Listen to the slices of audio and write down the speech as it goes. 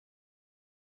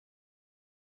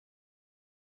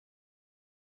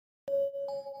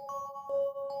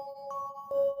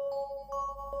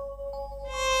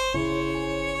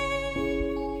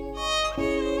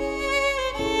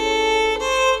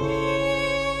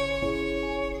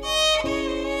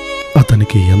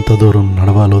ఇంటికి ఎంత దూరం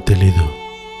నడవాలో తెలీదు.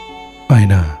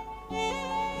 ఆయన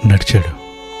నడిచాడు.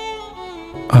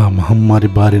 ఆ మహమ్మారి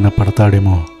బారిన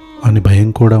పడతాడేమో అని భయం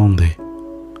కూడా ఉంది.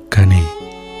 కానీ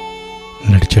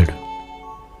నడిచాడు.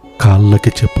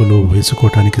 కాళ్ళకి చెప్పులు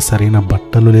వేసుకోవటానికి సరైన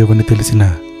బట్టలు లేవని తెలిసినా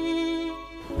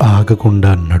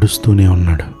ఆగకుండా నడుస్తూనే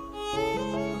ఉన్నాడు.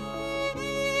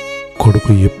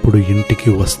 కొడుకు ఎప్పుడు ఇంటికి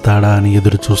వస్తాడా అని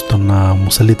ఎదురు చూస్తున్న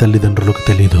ముసలి తల్లిదండ్రులకు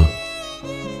తెలీదు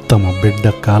తమ బిడ్డ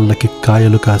కాళ్ళకి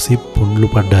కాయలు కాసి పుండ్లు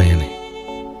పడ్డాయని.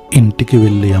 ఇంటికి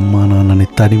వెళ్ళి అమ్మా నాన్నని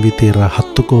తనివి తీరా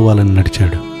హత్తుకోవాలని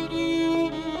నడిచాడు.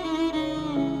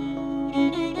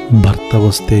 భర్త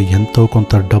వస్తే ఎంతో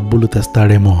కొంత డబ్బులు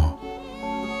తెస్తాడేమో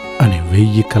అని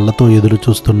 1000 కళ్ళతో ఎదురు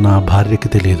చూస్తున్న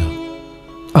భార్యకి తెలియదు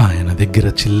ఆయన దగ్గర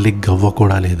చిల్లి గవ్వ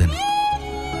కూడా లేదని.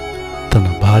 తన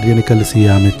భార్యని కలిసి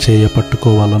ఆమె చేయ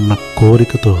పట్టుకోవాలన్న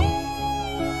కోరికతో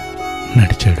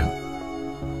నడిచాడు.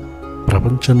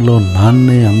 ప్రపంచంలో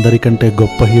నాన్నే అందరికంటే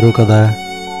గొప్ప హీరో కదా,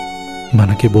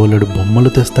 మనకి బోలెడు బొమ్మలు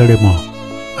తెస్తాడేమో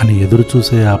అని ఎదురు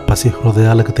చూసే ఆ పసి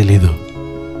హృదయాలకు తెలీదు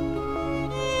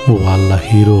వాళ్ళ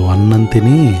హీరో అన్నం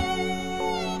తిని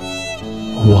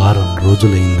వారం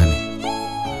రోజులైందని.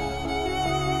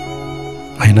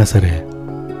 అయినా సరే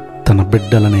తన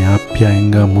బిడ్డలని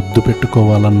ఆప్యాయంగా ముద్దు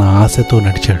పెట్టుకోవాలన్న ఆశతో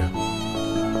నడిచాడు.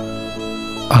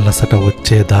 అలసట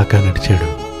వచ్చేదాకా నడిచాడు.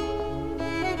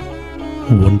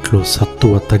 ఒంట్లో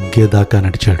సత్తువ తగ్గేదాకా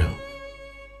నడిచాడు.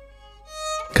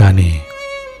 కానీ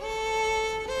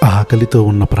ఆకలితో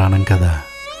ఉన్న ప్రాణం కదా.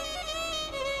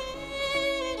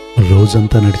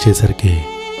 రోజంతా నడిచేసరికి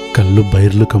కళ్ళు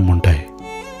బైర్లు కమ్ముంటాయి.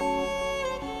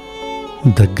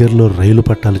 దగ్గరలో రైలు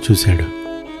పట్టాలు చూశాడు.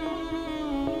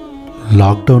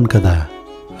 లాక్డౌన్ కదా,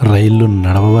 రైళ్లు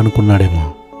నడవనుకున్నాడేమో.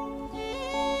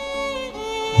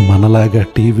 మనలాగా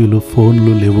టీవీలు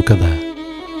ఫోన్లు లేవు కదా,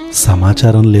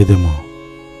 సమాచారం లేదేమో.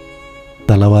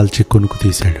 తలవాల్చి కొనుక్కు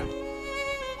తీశాడు.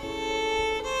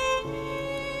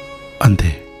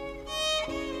 అంతే,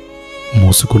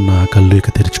 మూసుకున్న ఆ కళ్ళు ఇక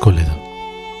తెరుచుకోలేదు.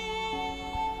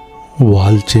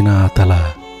 వాల్చిన ఆ తల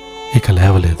ఇక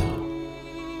లేవలేదు.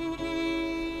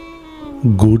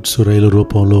 గూడ్స్ రైలు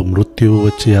రూపంలో మృత్యువు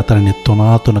వచ్చి అతనిని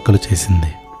తునాతునకలు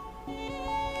చేసింది.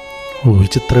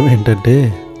 విచిత్రం ఏంటంటే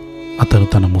అతను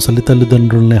తన ముసలి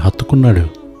తల్లిదండ్రుల్ని హత్తుకున్నాడు.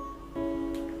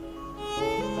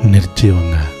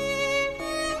 నిర్జీవంగా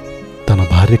తన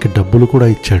భార్యకి డబ్బులు కూడా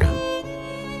ఇచ్చాడు,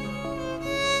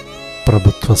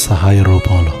 ప్రభుత్వ సహాయ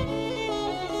రూపంలో.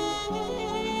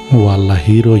 వాళ్ళ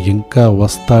హీరో ఇంకా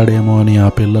వస్తాడేమో అని ఆ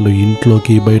పిల్లలు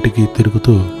ఇంట్లోకి బయటికి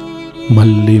తిరుగుతూ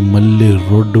మళ్ళీ మళ్ళీ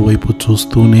రోడ్డు వైపు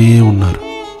చూస్తూనే ఉన్నారు.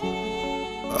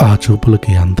 ఆ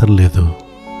చూపులకి అంతం లేదు.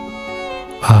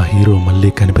 ఆ హీరో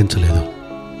మళ్ళీ కనిపించలేదు.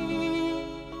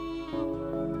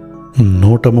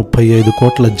 135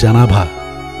 కోట్ల జనాభా,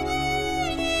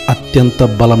 అత్యంత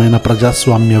బలమైన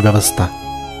ప్రజాస్వామ్య వ్యవస్థ,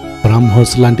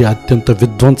 బ్రహ్మోస్ లాంటి అత్యంత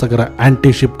విధ్వంసకర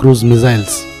యాంటీషిప్ క్రూజ్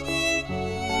మిజైల్స్,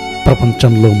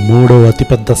 ప్రపంచంలో 3వ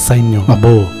అతిపెద్ద సైన్యం.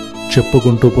 అబ్బో,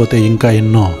 చెప్పుకుంటూ పోతే ఇంకా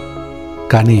ఎన్నో.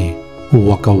 కానీ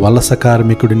ఒక వలస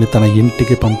కార్మికుడిని తన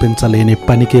ఇంటికి పంపించలేని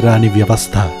పనికిరాని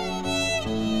వ్యవస్థ,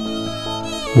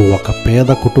 ఒక పేద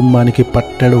కుటుంబానికి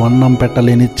పట్టెడు అన్నం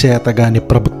పెట్టలేని చేతగాని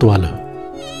ప్రభుత్వాలు,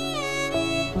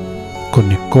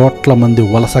 కొన్ని కోట్ల మంది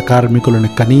వలస కార్మికులను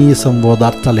కనీసం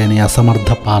ఓదార్చలేని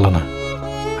అసమర్థ పాలన.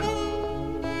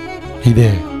 ఇదే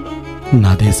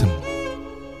నా దేశం.